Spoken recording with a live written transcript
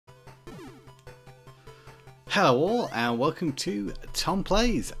Hello all and welcome to Tom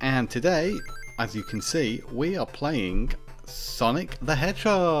Plays, and today, as you can see, we are playing Sonic the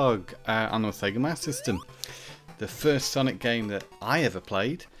Hedgehog on the Sega Master System. The first Sonic game that I ever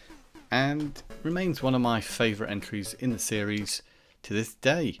played, and remains one of my favourite entries in the series to this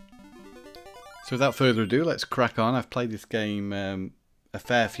day. So without further ado, let's crack on. I've played this game a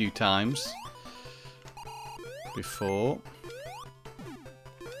fair few times before.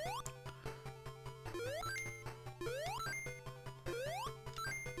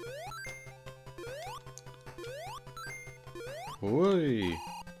 Oi.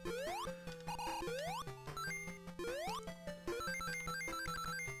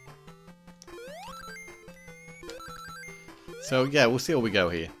 So yeah, we'll see how we go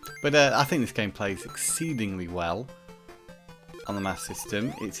here. But I think this game plays exceedingly well on the Master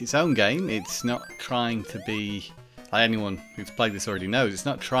System. It's its own game. It's not trying to be, like anyone who's played this already knows, it's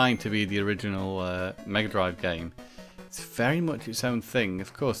not trying to be the original Mega Drive game. It's very much its own thing.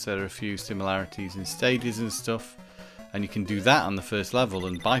 Of course, there are a few similarities in stages and stuff. And you can do that on the first level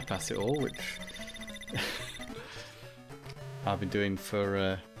and bypass it all, which I've been doing for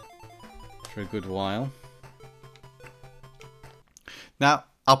a good while. Now,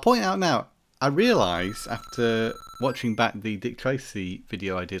 I'll point out now, I realise after watching back the Dick Tracy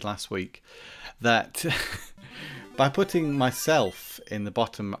video I did last week, that by putting myself in the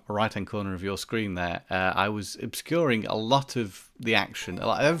bottom right hand corner of your screen there, I was obscuring a lot of the action, a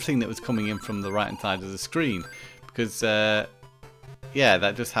lot of everything that was coming in from the right hand side of the screen. Because, yeah,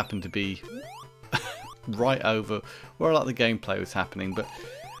 that just happened to be right over where a lot of the gameplay was happening. But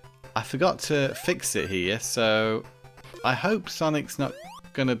I forgot to fix it here, so I hope Sonic's not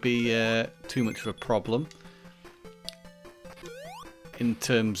going to be too much of a problem in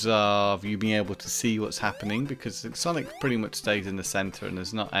terms of you being able to see what's happening. Because Sonic pretty much stays in the centre and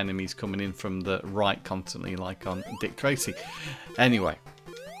there's not enemies coming in from the right constantly like on Dick Tracy. Anyway,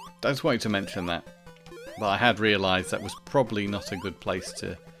 I just wanted to mention that. But I had realised that was probably not a good place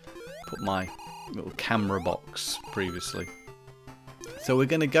to put my little camera box previously. So we're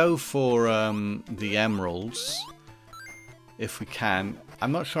going to go for the emeralds, if we can.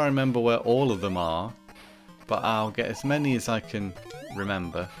 I'm not sure I remember where all of them are, but I'll get as many as I can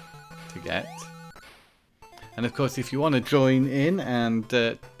remember to get. And of course, if you want to join in and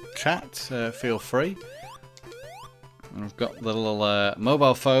chat, feel free. I've got the little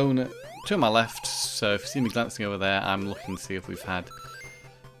mobile phone to my left, so if you see me glancing over there, I'm looking to see if we've had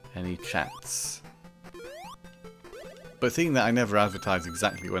any chats. But seeing that I never advertise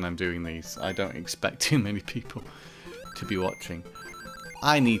exactly when I'm doing these, I don't expect too many people to be watching.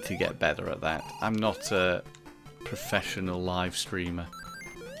 I need to get better at that. I'm not a professional live streamer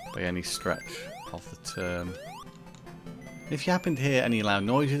by any stretch of the term. If you happen to hear any loud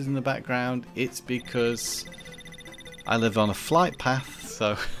noises in the background, it's because I live on a flight path,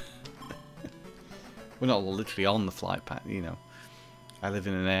 so we're not literally on the flight path, you know. I live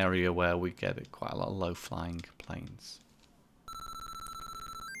in an area where we get quite a lot of low-flying planes.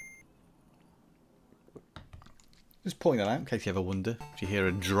 Just point that out in case you ever wonder. If you hear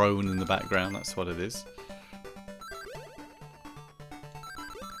a drone in the background, that's what it is.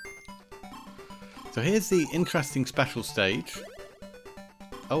 So here's the interesting special stage.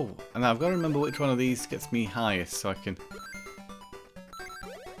 Oh, and I've got to remember which one of these gets me highest so I can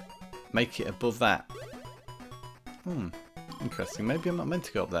make it above that. Interesting. Maybe I'm not meant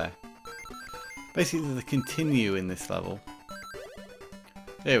to go up there. Basically, the continue in this level.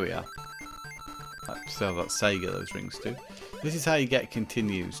 Here we are. So that Sega those rings do. This is how you get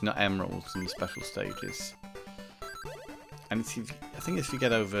continues, not emeralds in the special stages. And it's, I think if you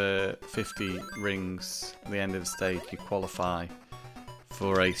get over 50 rings at the end of the stage, you qualify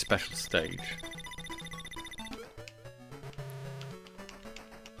for a special stage.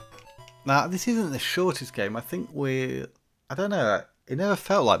 Now, this isn't the shortest game. I think I don't know, it never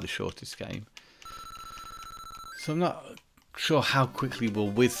felt like the shortest game. So I'm not sure how quickly we'll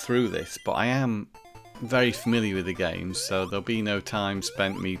whiz through this, but I am very familiar with the game, so there'll be no time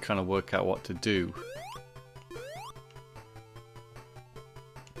spent me trying to work out what to do.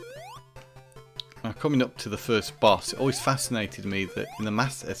 Now, coming up to the first boss, it always fascinated me that in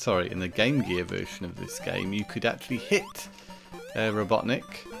the in the Game Gear version of this game, you could actually hit Robotnik,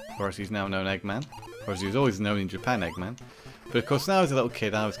 or as he's now known, Eggman, or as he was always known in Japan, Eggman. But of course, now as a little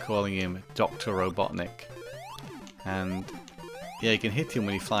kid, I was calling him Dr. Robotnik. And yeah, you can hit him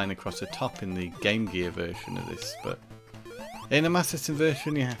when you're flying across the top in the Game Gear version of this, but in the Master System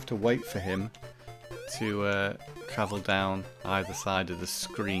version, you have to wait for him to travel down either side of the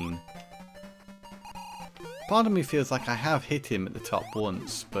screen. Part of me feels like I have hit him at the top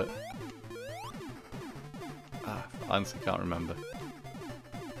once, but I honestly can't remember.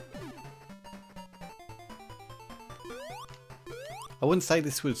 I wouldn't say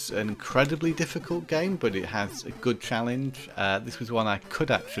this was an incredibly difficult game, but it has a good challenge. This was one I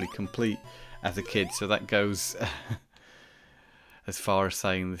could actually complete as a kid, so that goes as far as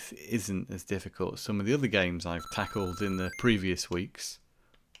saying this isn't as difficult as some of the other games I've tackled in the previous weeks.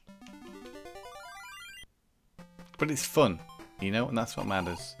 But it's fun, you know, and that's what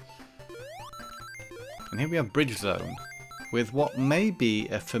matters. And here we have Bridge Zone with what may be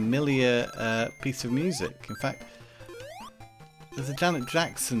a familiar piece of music. In fact, there's a Janet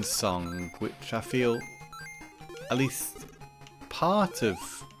Jackson song which I feel at least part of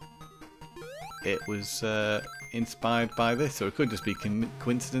it was inspired by this, or it could just be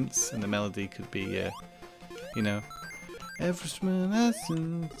coincidence and the melody could be, you know, it's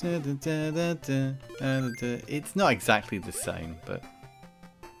not exactly the same, but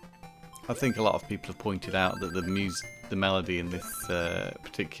I think a lot of people have pointed out that the melody in this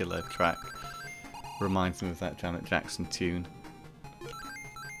particular track reminds me of that Janet Jackson tune.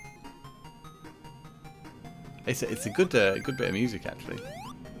 It's a good bit of music actually,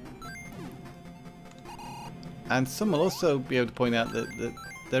 and some will also be able to point out that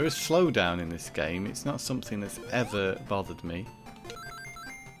there is slowdown in this game. It's not something that's ever bothered me,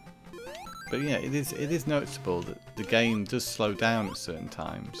 but yeah, it is noticeable that the game does slow down at certain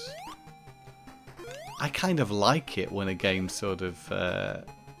times. I kind of like it when a game sort of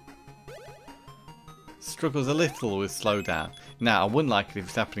struggles a little with slowdown. Now, I wouldn't like it if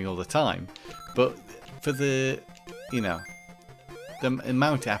it's happening all the time, but for the, you know, the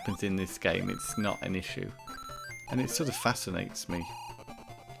amount it happens in this game, it's not an issue. And it sort of fascinates me.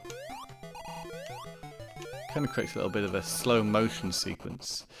 Kind of creates a little bit of a slow motion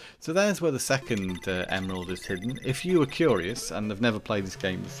sequence. So there's where the second emerald is hidden. If you were curious and have never played this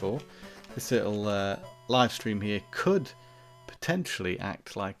game before, this little live stream here could potentially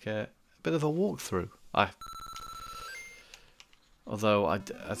act like a bit of a walkthrough. Although,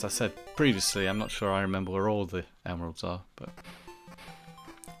 as I said previously, I'm not sure I remember where all the emeralds are, but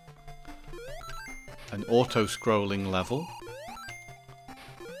an auto-scrolling level.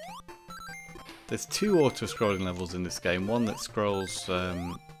 There's two auto-scrolling levels in this game, one that scrolls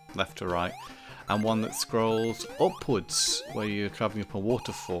left to right, and one that scrolls upwards, where you're travelling up a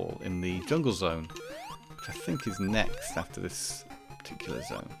waterfall in the jungle zone, which I think is next after this particular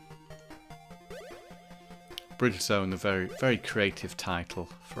zone. Bridge Zone, a very creative title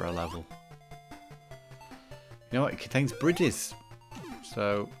for a level. You know what? It contains bridges,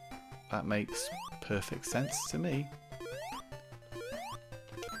 so that makes perfect sense to me.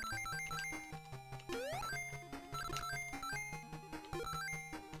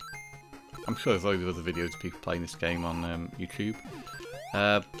 I'm sure there's loads of other videos of people playing this game on YouTube.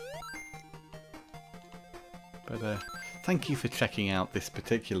 But thank you for checking out this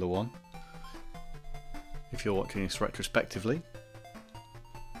particular one, if you're watching this retrospectively.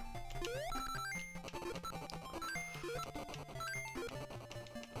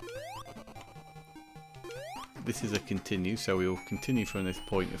 This is a continue, so we will continue from this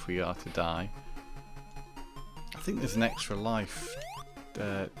point if we are to die. I think there's an extra life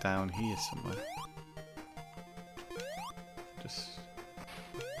down here somewhere. Just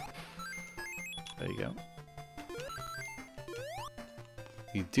there you go.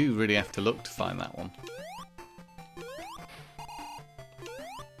 You do really have to look to find that one.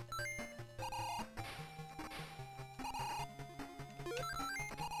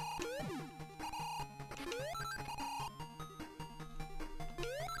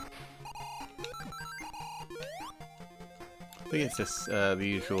 I think it's just the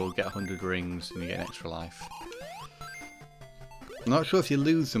usual get 100 rings and you get an extra life. I'm not sure if you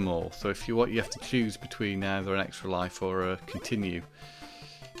lose them all, so if you want, you have to choose between either an extra life or a continue.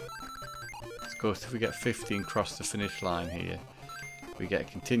 Of course, if we get 50 and cross the finish line here, we get a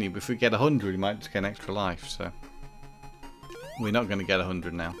continue. But if we get 100, we might just get an extra life, so we're not going to get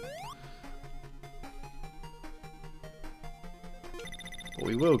 100 now. But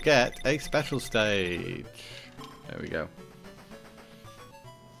we will get a special stage. There we go.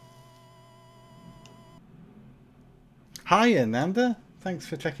 Hiya, Nanda. Thanks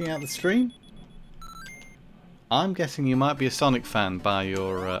for checking out the stream. I'm guessing you might be a Sonic fan by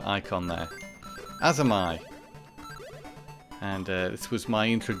your icon there. As am I. And this was my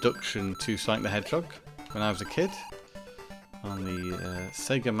introduction to Sonic the Hedgehog when I was a kid on the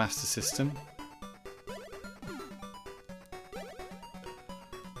Sega Master System.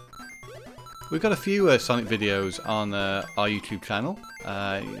 We've got a few Sonic videos on our YouTube channel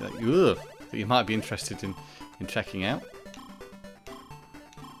that you might be interested in checking out.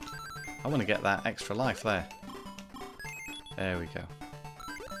 I want to get that extra life there. There we go.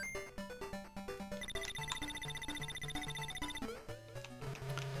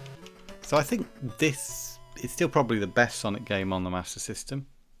 So I think this is still probably the best Sonic game on the Master System.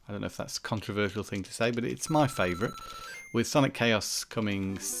 I don't know if that's a controversial thing to say, but it's my favourite. With Sonic Chaos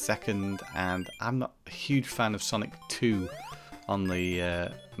coming second, and I'm not a huge fan of Sonic 2 on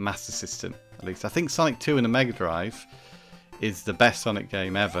the Master System, at least. I think Sonic 2 in the Mega Drive is the best Sonic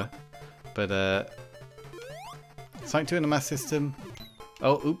game ever, but Sonic 2 in the Master System,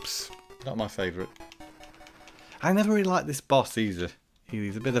 oh oops, not my favourite. I never really liked this boss either.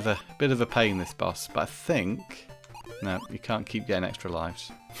 He's a bit of a pain, this boss, but I think no, you can't keep getting extra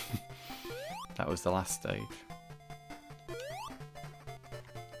lives. That was the last stage.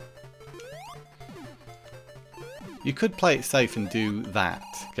 You could play it safe and do that,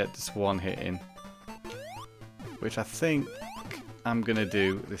 get just one hit in, which I think I'm gonna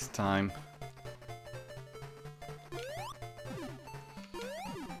do this time.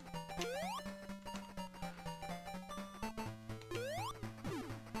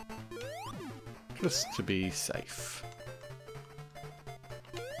 Just to be safe.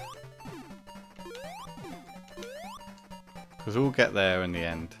 Because we'll get there in the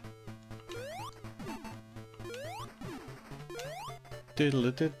end.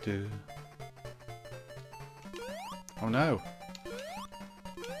 Diddle-a-doo-doo. Oh no.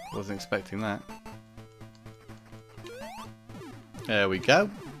 Wasn't expecting that. There we go.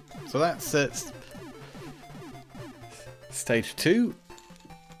 So that's stage 2.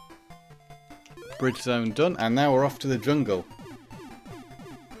 Bridge zone done, and now we're off to the jungle.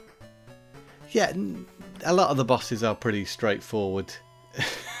 Yeah, a lot of the bosses are pretty straightforward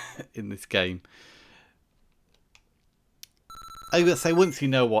in this game. I would say once you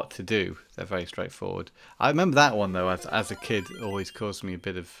know what to do, they're very straightforward. I remember that one though, as a kid, always caused me a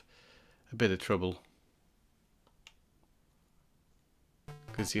bit of trouble.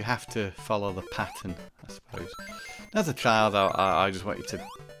 Because you have to follow the pattern, I suppose. As a child, I just want you to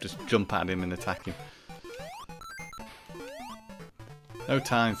just jump at him and attack him. No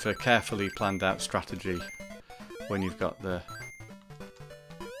time for carefully planned out strategy when you've got the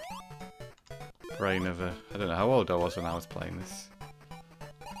brain of a... I don't know how old I was when I was playing this.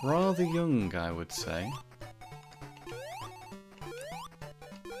 Rather young, I would say.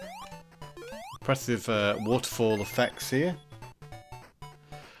 Impressive waterfall effects here.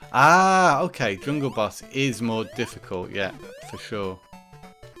 Ah, okay, jungle boss is more difficult, yeah, for sure.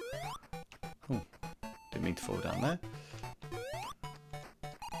 Oh, didn't mean to fall down there.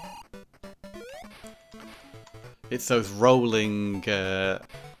 It's those rolling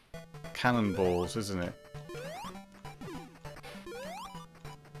cannonballs, isn't it?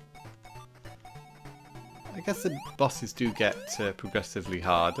 I guess the bosses do get progressively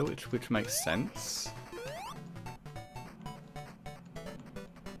harder, which makes sense.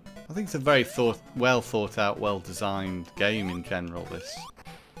 I think it's a very well thought out, well designed game in general, this.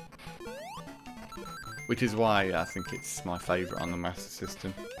 Which is why I think it's my favourite on the Master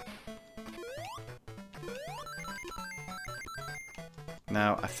System.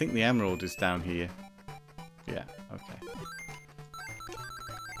 Now, I think the emerald is down here. Yeah, okay.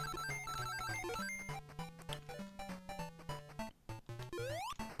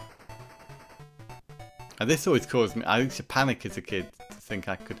 And this always caused me, I used to panic as a kid to think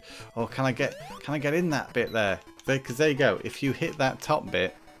I could, oh, can I get in that bit there? Because there you go, if you hit that top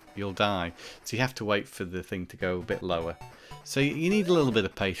bit, you'll die. So you have to wait for the thing to go a bit lower. So you need a little bit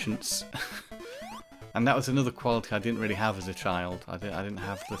of patience. And that was another quality I didn't really have as a child. I didn't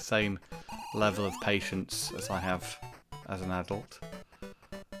have the same level of patience as I have as an adult.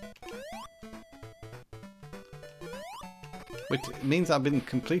 Which means I've been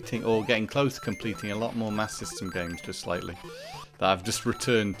completing, or getting close to completing, a lot more Master System games just lately. That I've just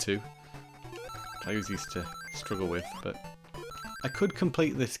returned to. I always used to struggle with, but I could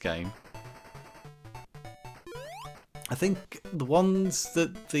complete this game. I think the ones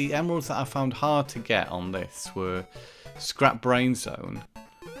that, the emeralds that I found hard to get on this were Scrap Brain Zone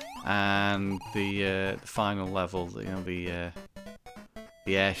and the final level, you know, the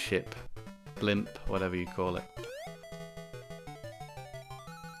airship, blimp, whatever you call it.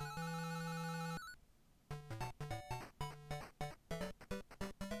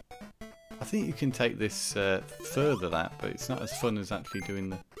 I think you can take this further, but it's not as fun as actually doing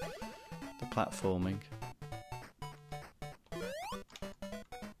the platforming.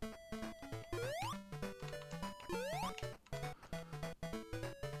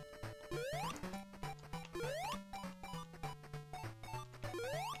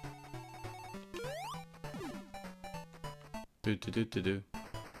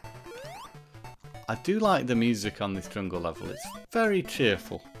 I do like the music on this jungle level. It's very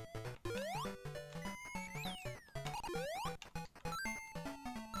cheerful.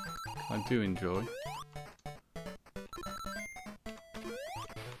 I do enjoy.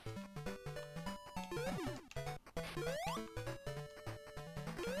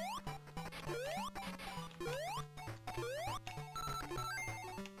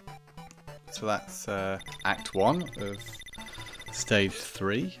 So that's Act 1 of Stage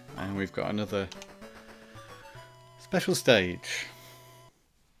 3, and we've got another special stage.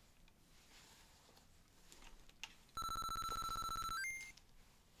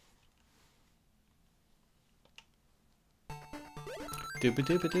 I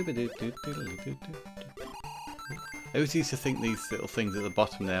always used to think these little things at the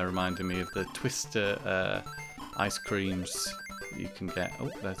bottom there reminded me of the Twister ice creams you can get. Oh,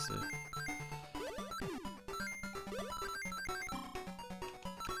 there's the...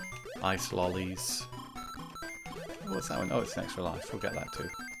 ice lollies. What's that one? Oh, it's an extra life. We'll get that too.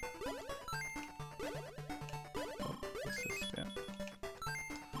 Oh, what's this? Yeah.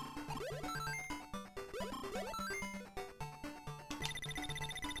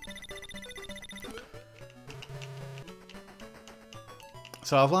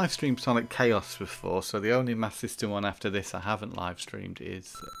 So I've live streamed Sonic Chaos before, so the only Master System one after this I haven't live streamed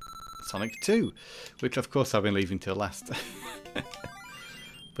is Sonic 2, which of course I've been leaving till last.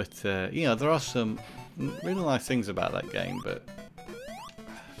 But, you know, there are some really nice things about that game, but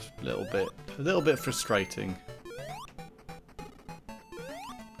a little bit frustrating.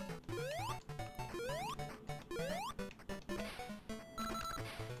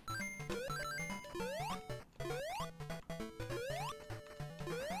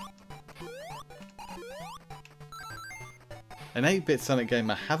 An 8-bit Sonic game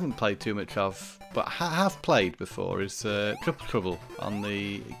I haven't played too much of, but have played before, is Triple Trouble on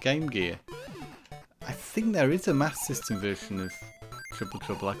the Game Gear. I think there is a Master System version of Triple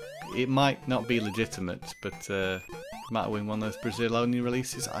Trouble. It might not be legitimate, but it might have been one of those Brazil-only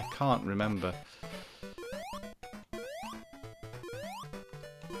releases. I can't remember.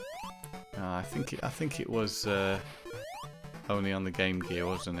 I think it was only on the Game Gear,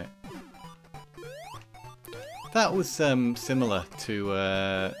 wasn't it? That was similar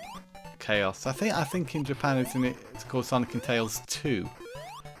to Chaos. I think in Japan it's called Sonic and Tails 2.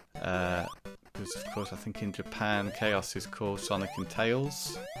 Because of course I think in Japan Chaos is called Sonic and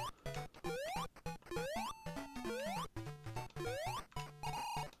Tails.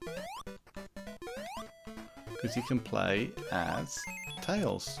 Because you can play as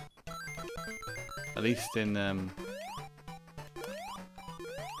Tails. At least in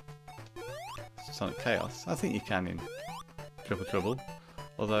Sonic Chaos. I think you can in Triple Trouble,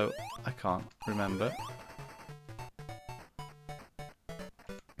 although I can't remember.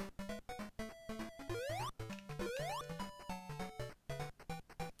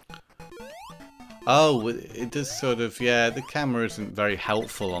 Oh, it does sort of, yeah, the camera isn't very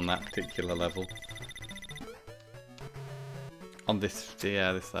helpful on that particular level. On this,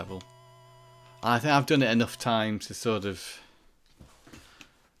 yeah, this level. I think I've done it enough times to sort of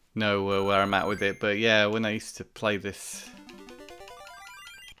know where I'm at with it, but yeah, when I used to play this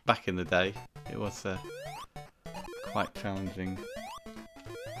back in the day, it was quite challenging.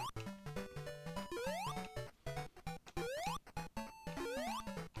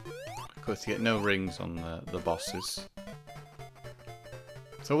 Of course, you get no rings on the bosses,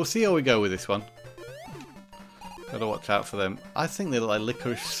 so we'll see how we go with this one. Gotta watch out for them. I think they look like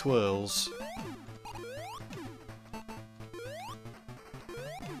licorice swirls.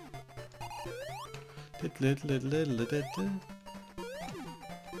 I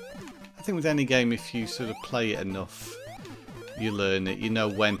think with any game, if you sort of play it enough, you learn it. You know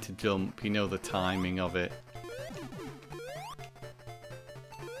when to jump, you know the timing of it.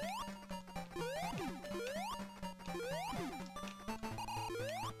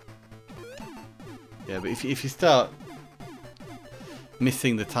 Yeah, but if you start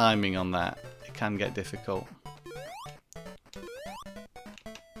missing the timing on that, it can get difficult.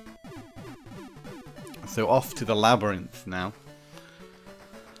 So off to the labyrinth now.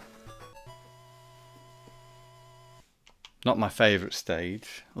 Not my favourite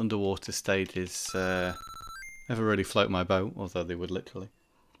stage. Underwater stages never really float my boat, although they would literally.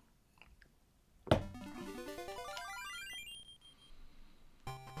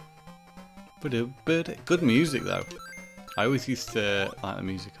 But good music though. I always used to like the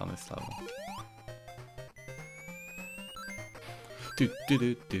music on this level.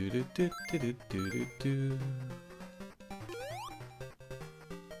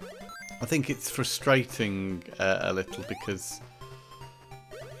 I think it's frustrating a little because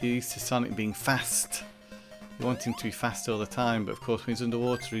you're used to Sonic being fast. You want him to be fast all the time, but of course when he's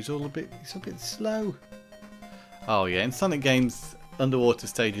underwater he's a bit slow. Oh yeah, in Sonic games, underwater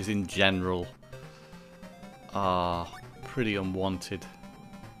stages in general are pretty unwanted.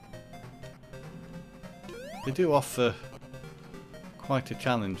 They do offer quite a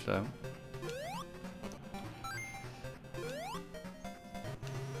challenge though.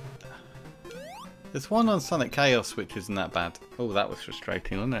 There's one on Sonic Chaos which isn't that bad. Oh, that was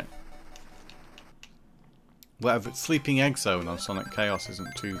frustrating, wasn't it? Whatever, Sleeping Egg Zone on Sonic Chaos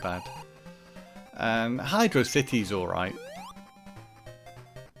isn't too bad. And Hydro City's alright.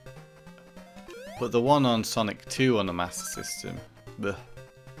 But the one on Sonic 2 on the Master System, bleh.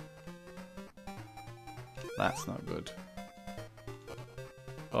 That's not good.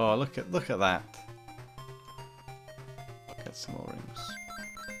 Oh, look at that. Get some more rings.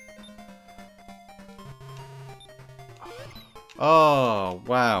 Oh,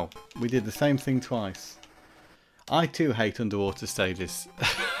 wow. We did the same thing twice. I too hate underwater stages.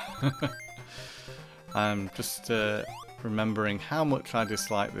 I'm just remembering how much I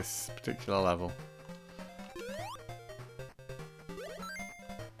dislike this particular level.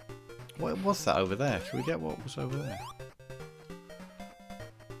 What was that over there? Should we get what was over there?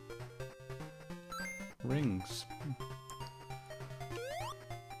 Rings.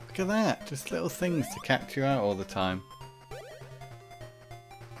 Look at that. Just little things to catch you out all the time.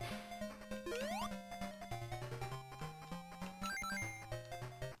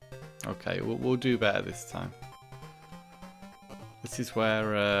 Okay, we'll do better this time. This is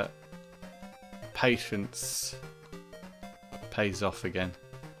where patience pays off again.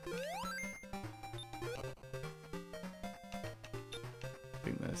 I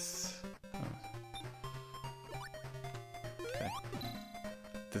think there's... Oh. Okay.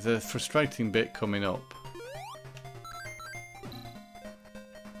 There's a frustrating bit coming up.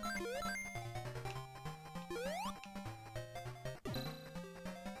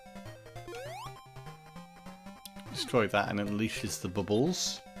 Destroy that and it unleashes the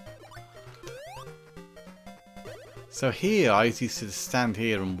bubbles. So here I used to stand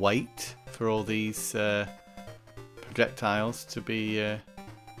here and wait for all these projectiles to be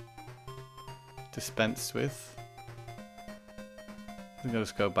dispensed with. I think I'll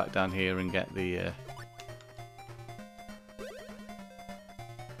just go back down here and get the and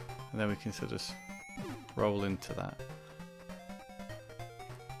then we can sort of roll into that.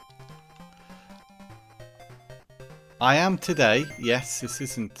 I am today, yes, this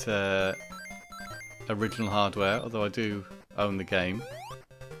isn't original hardware, although I do own the game.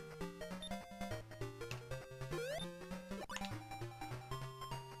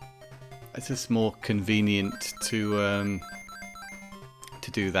 It's just more convenient to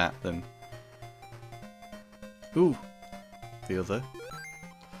do that than... Ooh, the other.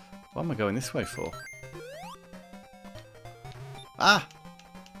 What am I going this way for? Ah!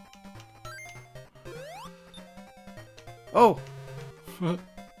 Oh!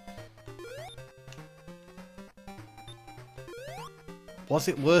 Was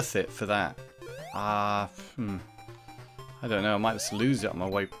it worth it for that? I don't know, I might just lose it on my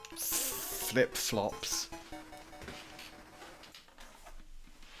way. Flip-flops.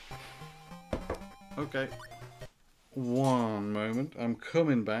 Okay. One moment, I'm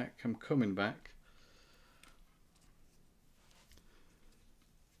coming back.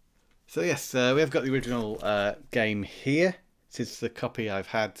 So yes, we have got the original game here. This is the copy I've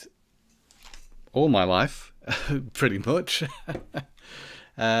had all my life, pretty much.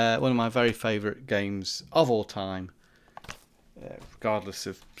 One of my very favourite games of all time, regardless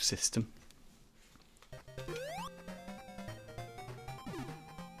of system.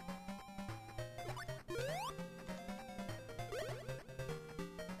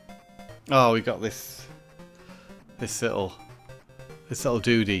 Oh, we got this little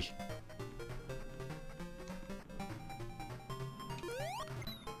duty.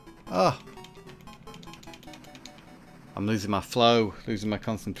 Oh, I'm losing my flow, losing my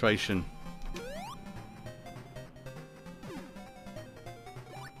concentration.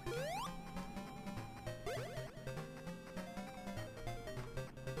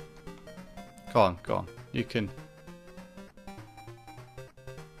 Go on. You can.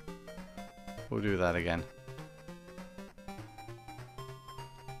 We'll do that again.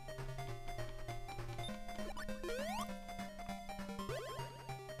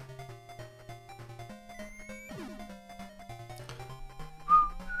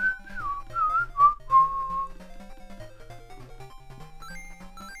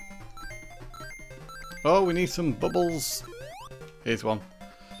 Oh, we need some bubbles. Here's one.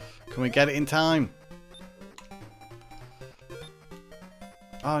 Can we get it in time?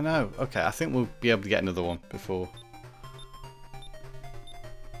 Oh, Oh no. Okay, I think we'll be able to get another one before.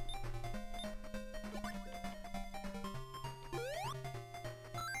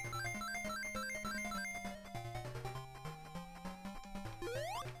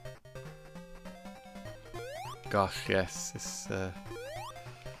 Gosh, yes, this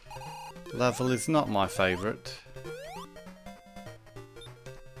level is not my favourite.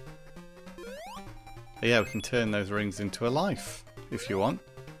 But yeah, we can turn those rings into a life, if you want.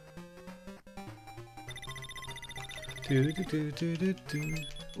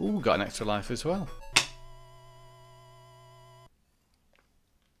 Ooh, got an extra life as well.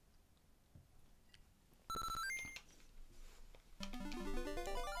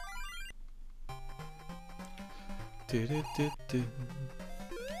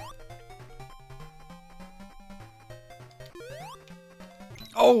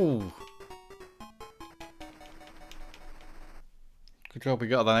 Oh! Good job we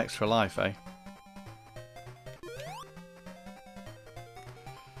got that extra life, eh?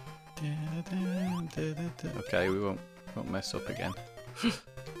 Okay, we won't mess up again.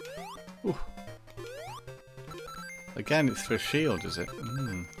 Again, it's for a shield, is it?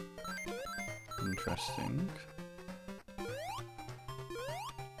 Interesting.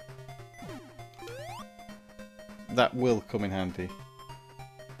 That will come in handy.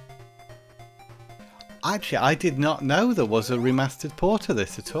 Actually, I did not know there was a remastered port of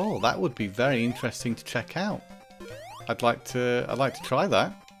this at all. That would be very interesting to check out. I'd like to try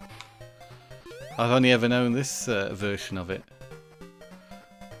that. I've only ever known this version of it.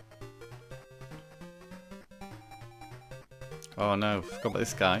 Oh no, forgot about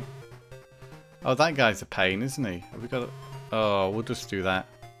this guy. Oh, that guy's a pain, isn't he? Have we got? Oh, we'll just do that.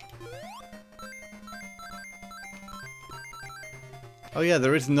 Oh yeah,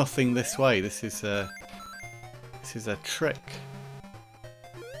 there is nothing this way. This is a trick.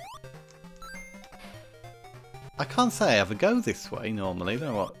 I can't say I ever go this way normally. I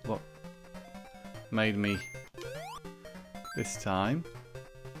don't know what made me this time.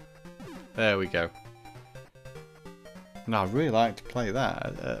 There we go. No, I'd really like to play that.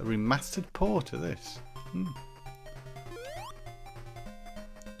 A remastered port of this.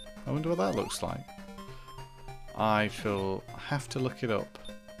 I wonder what that looks like. I shall have to look it up.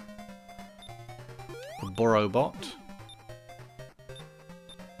 A Borobot.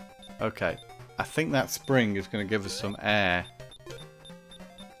 Okay. I think that spring is going to give us some air.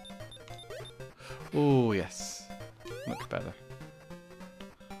 Oh, yes. Much better.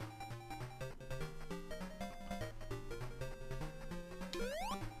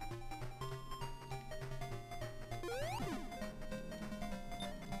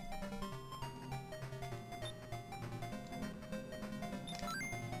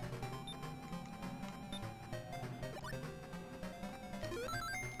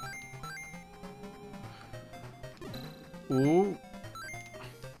 Ooh.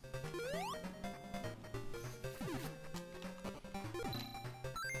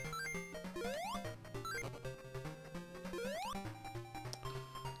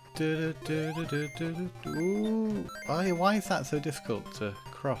 Ooh. Oh, yeah, why is that so difficult to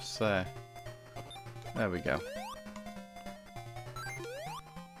cross there? There we go.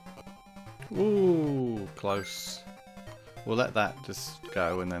 Ooh, close. We'll let that just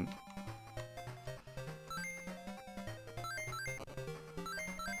go and then...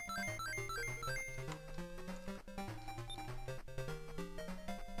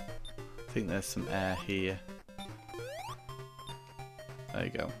 I think there's some air here. There you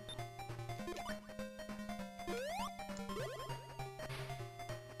go.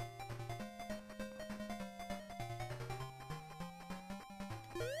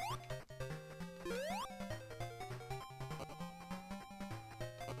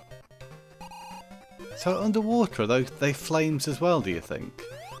 So underwater, are they flames as well, do you think?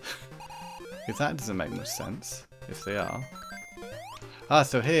 Because that doesn't make much sense, if they are. Ah,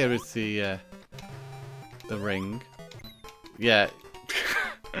 so here is the ring. Yeah.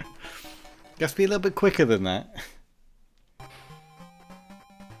 You have to be a little bit quicker than that.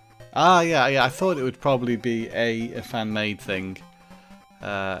 Ah, yeah, I thought it would probably be a fan-made thing.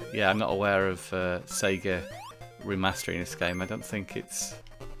 Yeah, I'm not aware of Sega remastering this game. I don't think it's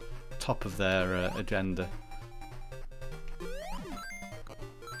top of their agenda.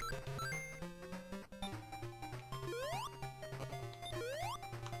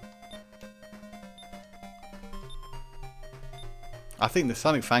 I think the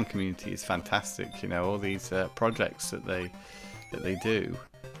Sonic fan community is fantastic. You know, all these projects that they do.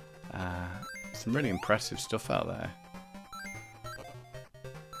 Some really impressive stuff out there.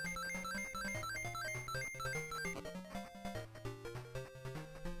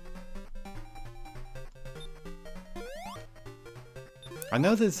 I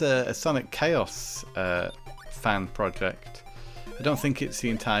know there's a Sonic Chaos fan project. I don't think it's the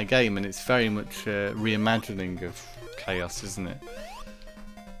entire game, and it's very much a reimagining of Chaos, isn't it?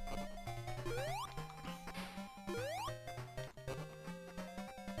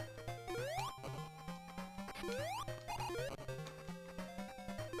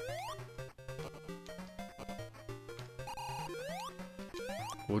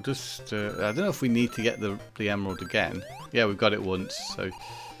 We'll just, I don't know if we need to get the emerald again. Yeah, we've got it once, so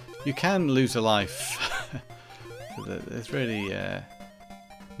you can lose a life. There's really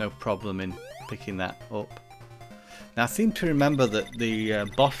no problem in picking that up. Now I seem to remember that the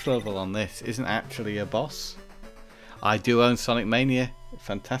boss level on this isn't actually a boss. I do own Sonic Mania,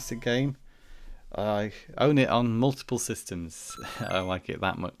 fantastic game. I own it on multiple systems. I like it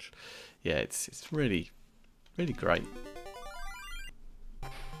that much. Yeah, it's really, really great.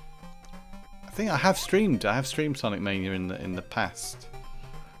 I think I have streamed Sonic Mania in the past.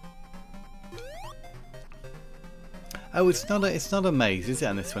 Oh, it's not a maze, is it?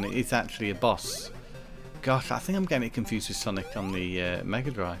 On this one, it is actually a boss. Gosh, I think I'm getting it confused with Sonic on the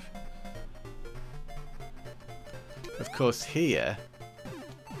Mega Drive. Of course, here.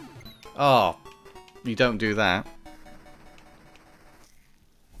 Oh, you don't do that.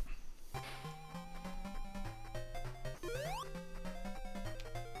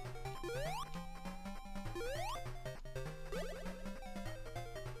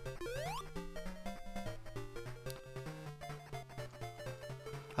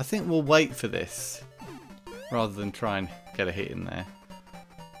 I think we'll wait for this rather than try and get a hit in there.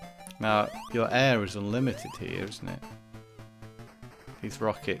 Now, your air is unlimited here, isn't it? These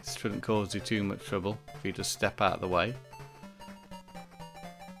rockets shouldn't cause you too much trouble if you just step out of the way.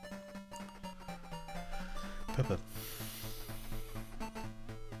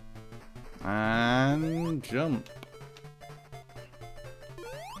 And jump.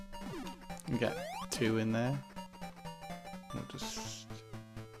 You get 2 in there. We'll just...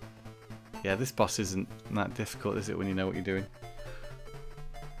 Yeah, this boss isn't that difficult, is it, when you know what you're doing?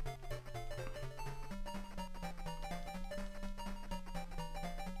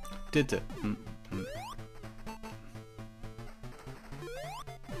 Did it?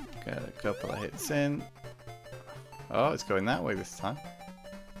 Get a couple of hits in. Oh, it's going that way this time.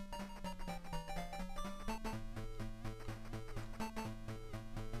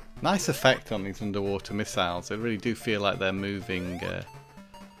 Nice effect on these underwater missiles. They really do feel like they're moving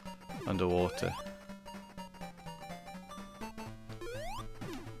underwater.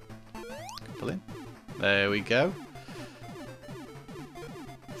 Couple in. There we go.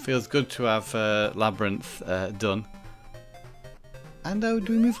 Feels good to have Labyrinth done. And do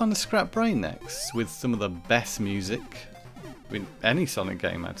we move on to Scrap Brain next with some of the best music in any Sonic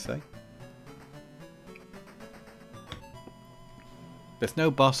game, I'd say. There's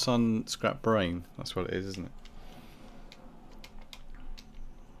no boss on Scrap Brain. That's what it is, isn't it?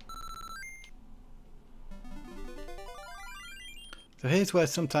 So here's where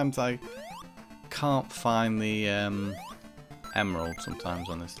sometimes I can't find the emerald sometimes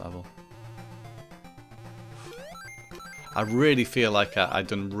on this level. I really feel like I'd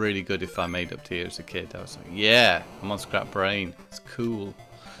done really good if I made up to here as a kid. I was like, yeah, I'm on Scrap Brain. It's cool.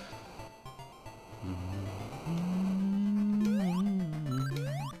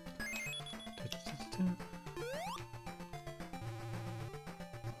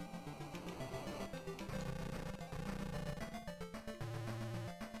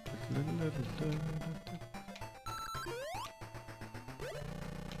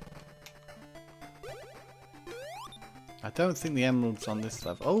 I don't think the emerald's on this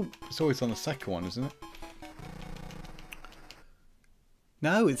level. Oh, it's always on the second one, isn't it?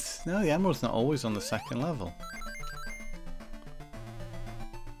 No, the emerald's not always on the second level.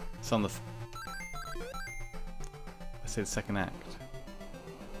 It's on the I said second act.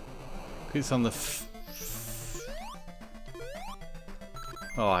 It's on the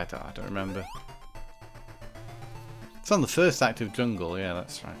oh, I don't remember. It's on the first act of Jungle, yeah,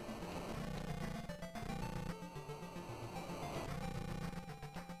 that's right.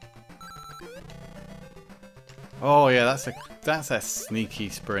 Oh yeah, that's a sneaky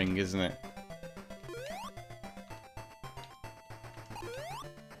spring, isn't it?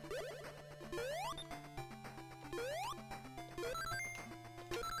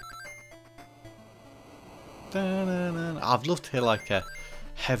 I'd love to hear like a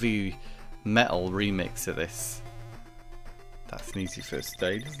heavy metal remix of this. That's an easy first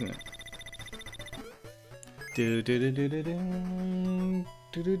stage, isn't it? Do do do do do do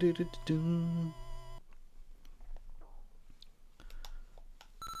do do do do do.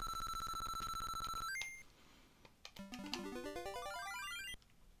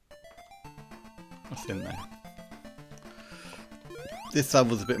 What's in there? This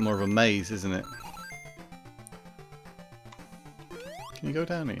level's a bit more of a maze, isn't it? Can you go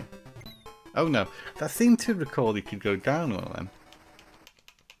down here? Oh no, I seem to recall you could go down one of them.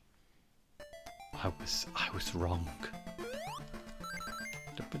 I was wrong.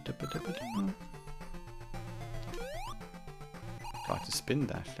 Try to spin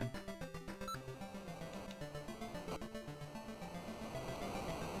dash then.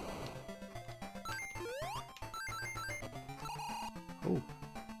 Oh.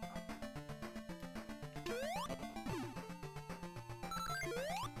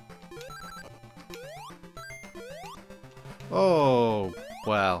 Oh,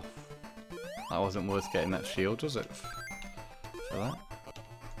 well. That wasn't worth getting that shield, was it? For that.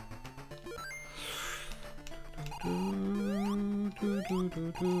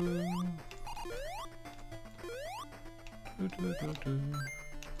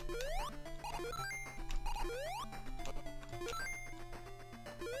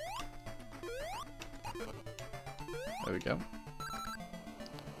 There we go.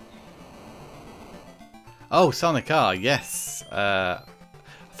 Oh, Sonic R, yes.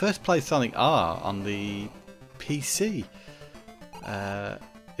 First played Sonic R on the PC.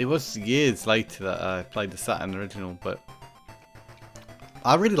 It was years later that I played the Saturn original, but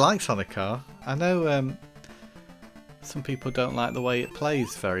I really like Sonic R. I know some people don't like the way it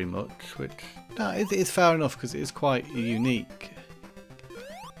plays very much, which no, it is fair enough because it is quite a unique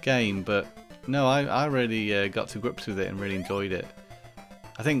game, but no, I really got to grips with it and really enjoyed it.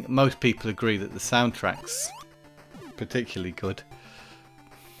 I think most people agree that the soundtrack's particularly good.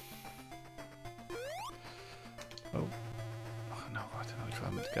 Oh. Oh no, I don't know which way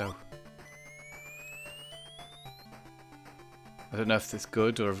I'm meant to go. I don't know if it's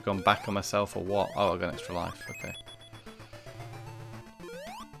good or I've gone back on myself or what. Oh, I got an extra life, okay.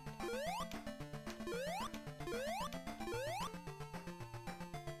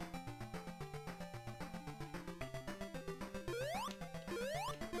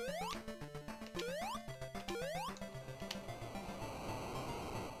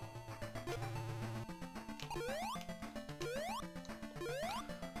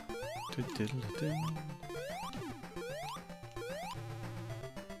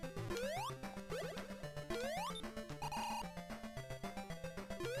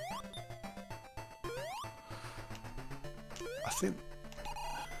 I think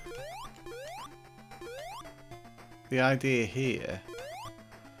the idea here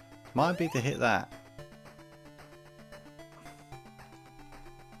might be to hit that.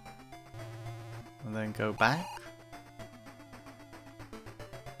 And then go back.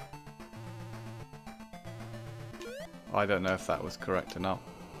 I don't know if that was correct or not.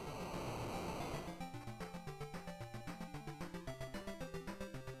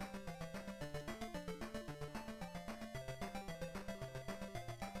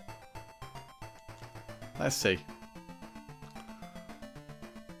 Let's see.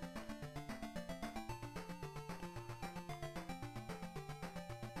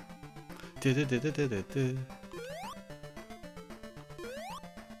 I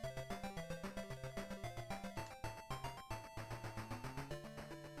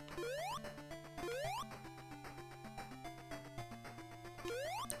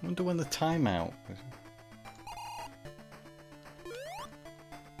wonder when the timeout.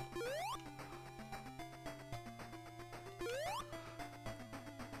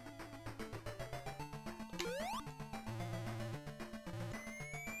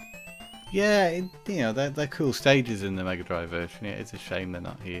 Yeah, you know, they're cool stages in the Mega Drive version. Yeah, it's a shame they're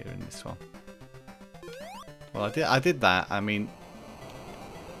not here in this one. Well, I did that. I mean,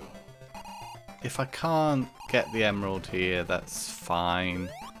 if I can't get the emerald here, that's fine.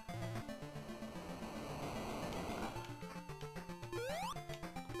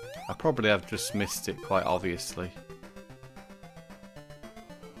 I probably have just missed it quite obviously.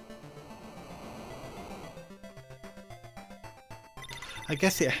 I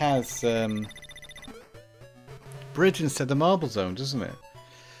guess it has bridge instead of marble zone, doesn't it?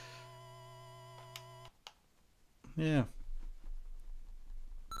 Yeah.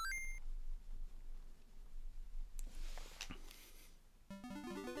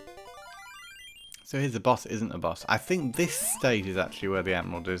 So here's the boss, isn't a boss. I think this stage is actually where the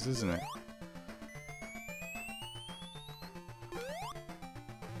emerald is, isn't it?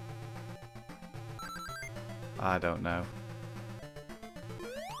 I don't know.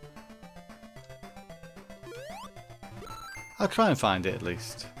 I'll try and find it at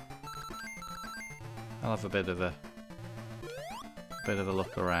least. I'll have a bit of a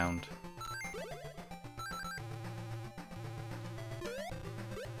look around.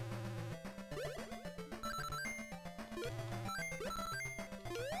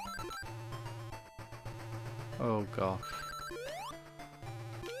 Oh gosh.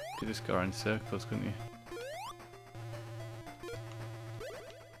 You could just go around in circles, couldn't you?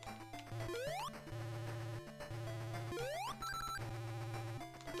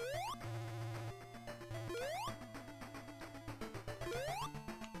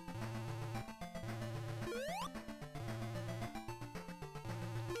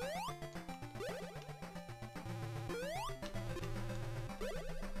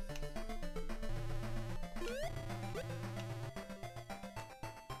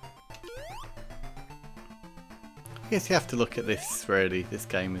 I guess you have to look at this really. This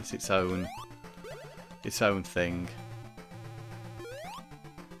game is its own thing.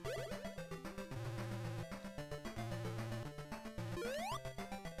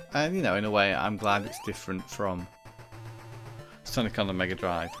 And you know, in a way, I'm glad it's different from Sonic on the Mega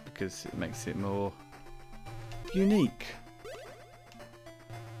Drive because it makes it more unique.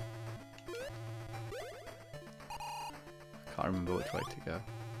 Can't remember which way to go.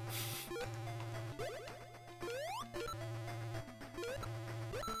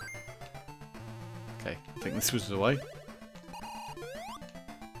 Okay, I think this was the way.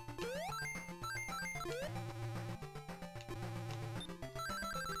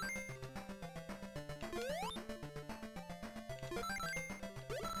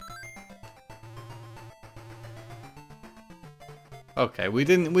 Okay, we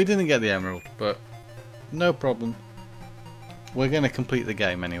didn't get the emerald, but no problem. We're gonna complete the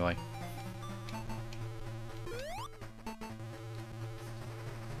game anyway.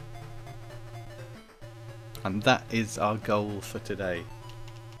 And that is our goal for today.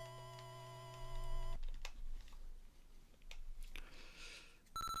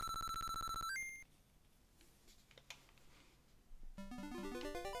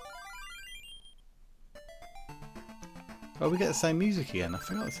 Oh, we get the same music again. I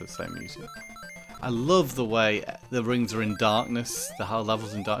forgot it's the same music. I love the way the rings are in darkness, the whole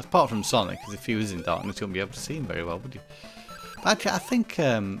level's in darkness. Apart from Sonic, because if he was in darkness, you wouldn't be able to see him very well, would you? But actually, I think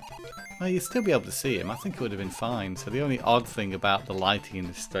well, you'd still be able to see him. I think it would have been fine. So the only odd thing about the lighting in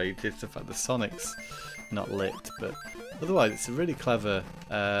this stage is the fact that Sonic's not lit. But otherwise, it's a really clever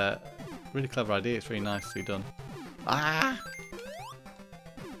idea. It's really nicely done. Ah!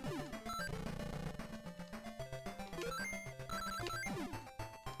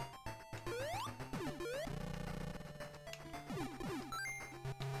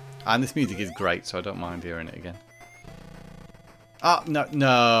 And this music is great, so I don't mind hearing it again. Oh, no,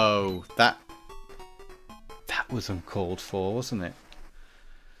 no. That was uncalled for, wasn't it?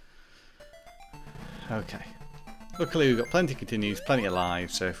 Okay. Luckily, we've got plenty continues, plenty of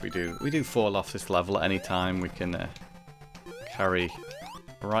lives, so if we do fall off this level at any time, we can carry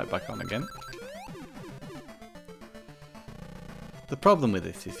right back on again. The problem with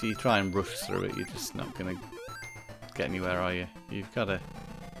this is if you try and rush through it, you're just not going to get anywhere, are you? You've got to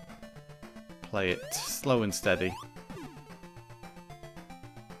play it slow and steady.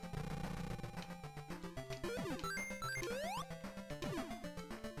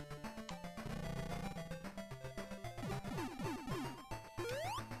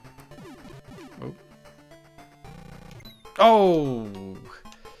 Oh. Oh!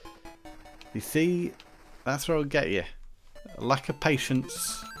 You see, that's where I'll get you. A lack of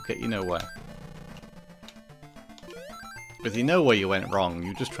patience will get you nowhere. Because you know where you went wrong,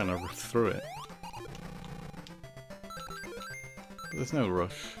 you're just trying to rush through it. But there's no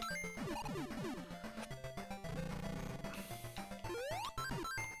rush.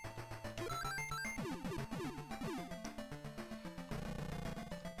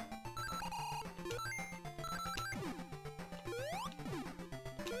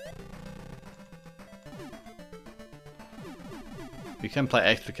 You can play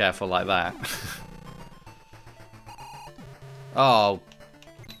extra careful like that. Oh.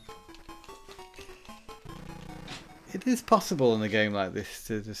 It is possible in a game like this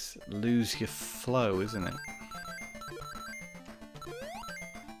to just lose your flow, isn't it?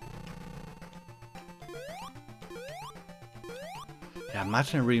 Yeah,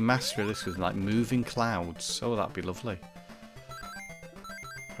 imagine a remaster of this with like moving clouds. Oh, that'd be lovely.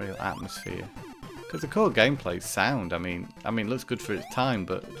 Real atmosphere. Because the core gameplay is sound. I mean, it looks good for its time,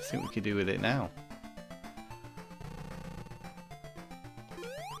 but I think we could do with it now.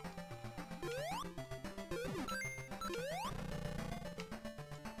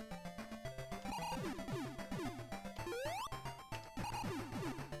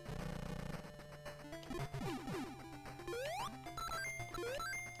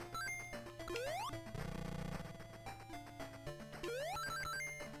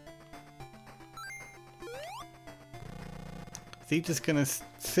 Is he just gonna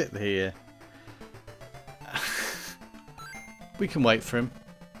sit here? We can wait for him.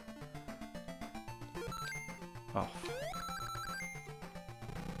 Oh.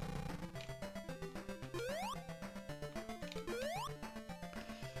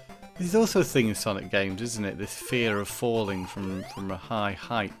 This is also a thing in Sonic games, isn't it? This fear of falling from a high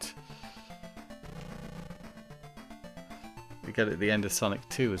height. You get it at the end of Sonic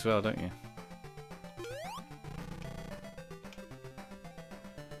 2 as well, don't you?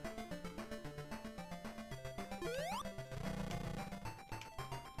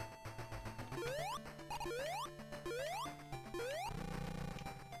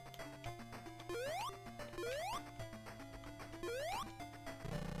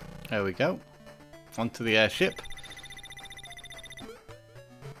 There we go. Onto the airship.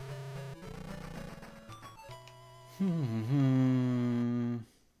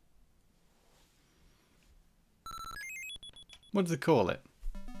 What do they call it?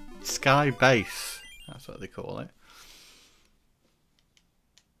 Sky Base. That's what they call it.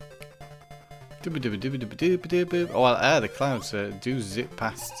 Oh, well, the clouds do zip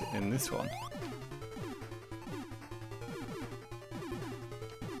past in this one.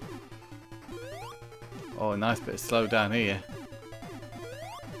 Oh, a nice bit of slow down here.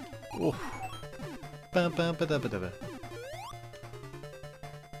 Oof.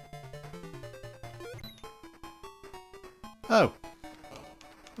 Oh.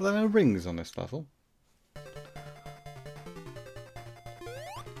 Are there no rings on this level?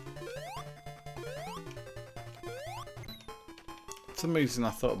 For some reason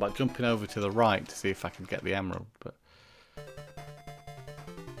I thought about jumping over to the right to see if I could get the emerald, but...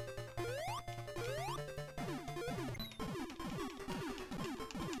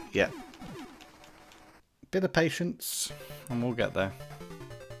 yeah. Bit of patience and we'll get there.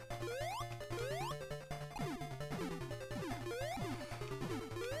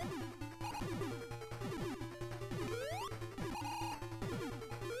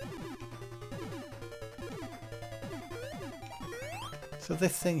 So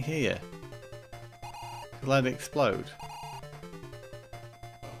this thing here, let it explode.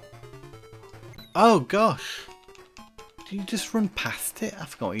 Oh gosh! Do you just run past it? I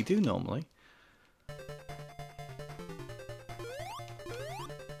forgot what you do normally.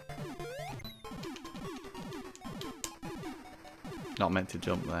 Not meant to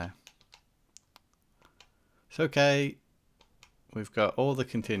jump there. It's okay. We've got all the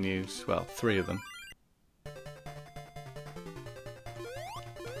continues. Well, 3 of them.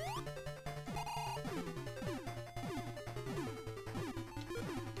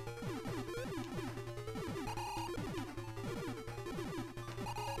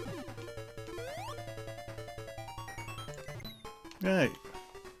 Right.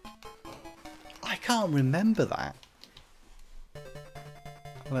 I can't remember that.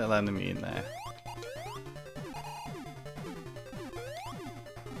 A little enemy in there.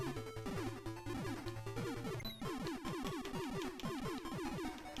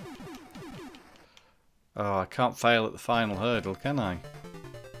 Oh, I can't fail at the final hurdle, can I?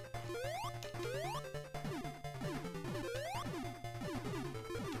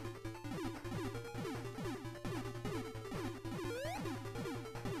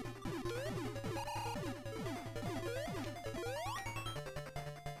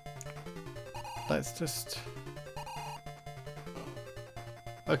 Let's just...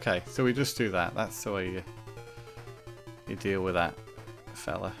 okay, so we just do that. That's the way you deal with that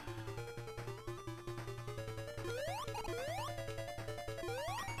fella.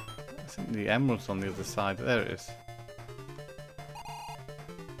 I think the emerald's on the other side. There it is.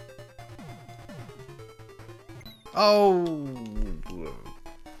 Oh!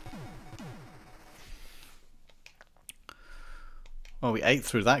 Well, we ate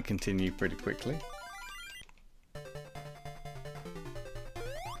through that continue pretty quickly.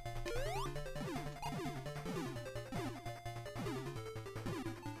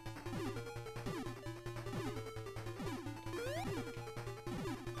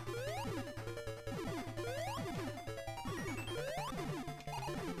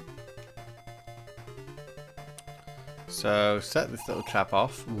 So, set this little trap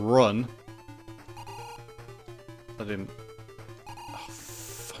off, run. I didn't... oh,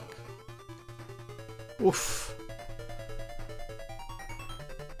 fuck. Oof.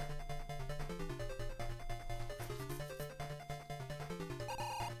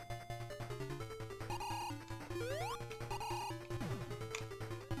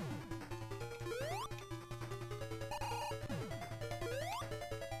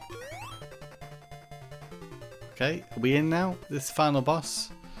 Okay, are we in now? This final boss?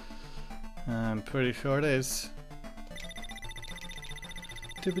 I'm pretty sure it is.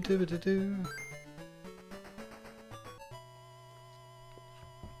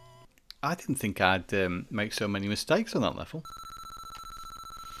 I didn't think I'd make so many mistakes on that level.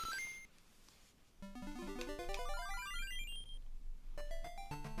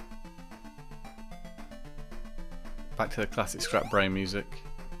 Back to the classic scrap brain music.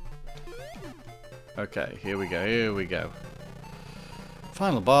 Okay, here we go, here we go.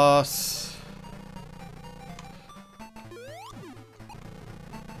 Final boss.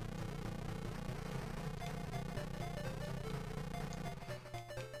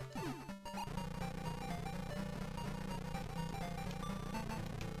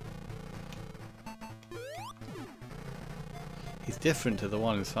 He's different to the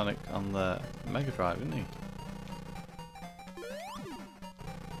one in Sonic on the Mega Drive, isn't he?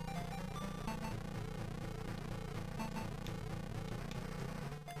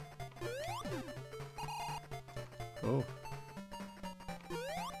 Oh.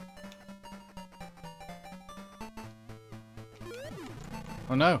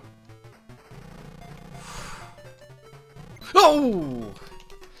 Oh no. Oh!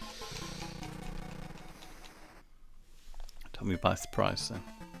 Took me by surprise then.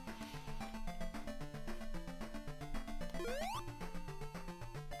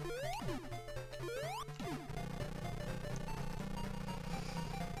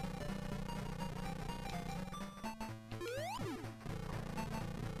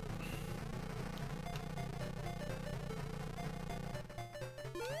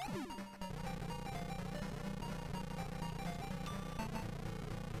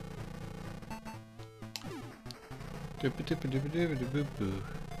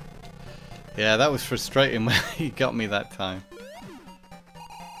 Yeah, that was frustrating when he got me that time.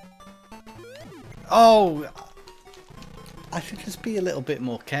 Oh! I should just be a little bit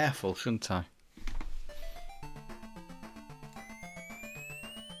more careful, shouldn't I?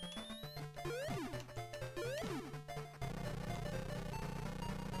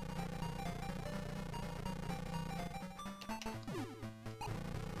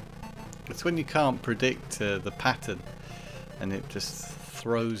 It's when you can't predict the pattern and it just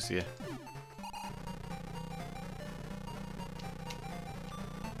throws you.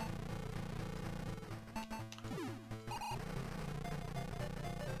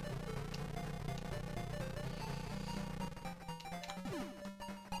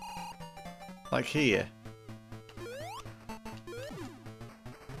 Like here.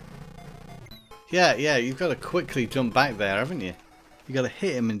 Yeah, you've got to quickly jump back there, haven't you? You got to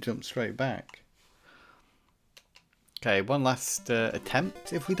hit him and jump straight back. Okay, one last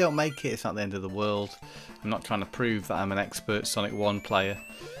attempt. If we don't make it, it's not the end of the world. I'm not trying to prove that I'm an expert Sonic 1 player.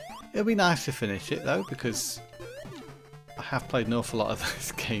 It'll be nice to finish it though, because I have played an awful lot of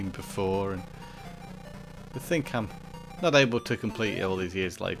this game before, and to think I'm not able to complete it all these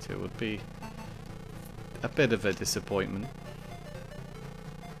years later would be a bit of a disappointment.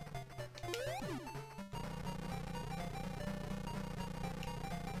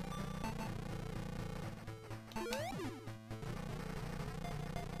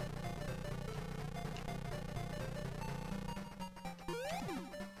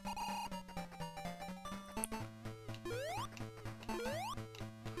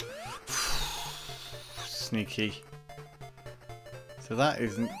 Sneaky. So that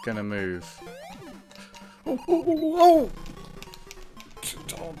isn't gonna move. Oh!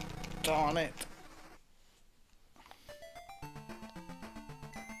 Oh, darn it.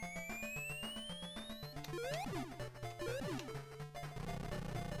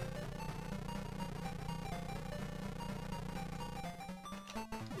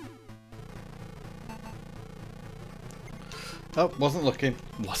 Oh, wasn't looking.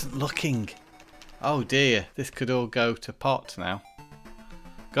 Wasn't looking. Oh dear, this could all go to pot now.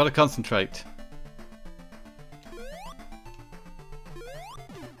 Gotta concentrate.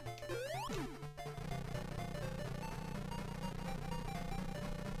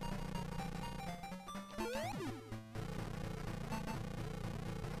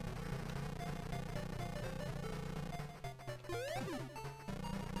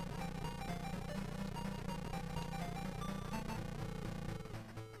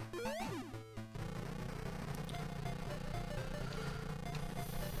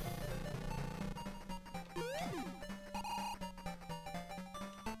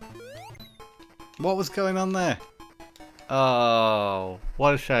 What was going on there? Oh,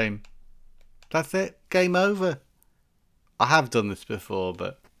 what a shame. That's it. Game over. I have done this before,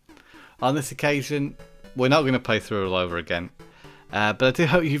 but on this occasion, we're not going to play through it all over again. But I do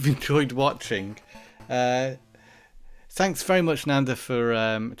hope you've enjoyed watching. Thanks very much, Nanda, for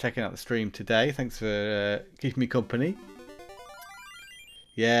checking out the stream today. Thanks for keeping me company.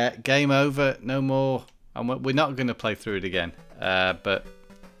 Yeah, game over. No more. And we're not going to play through it again. But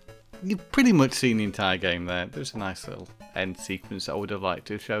you've pretty much seen the entire game there. There's a nice little end sequence that I would have liked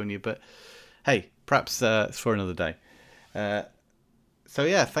to have shown you, but hey, perhaps it's for another day. So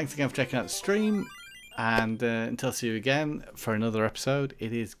yeah, thanks again for checking out the stream, and until I see you again for another episode,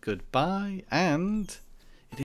 it is goodbye and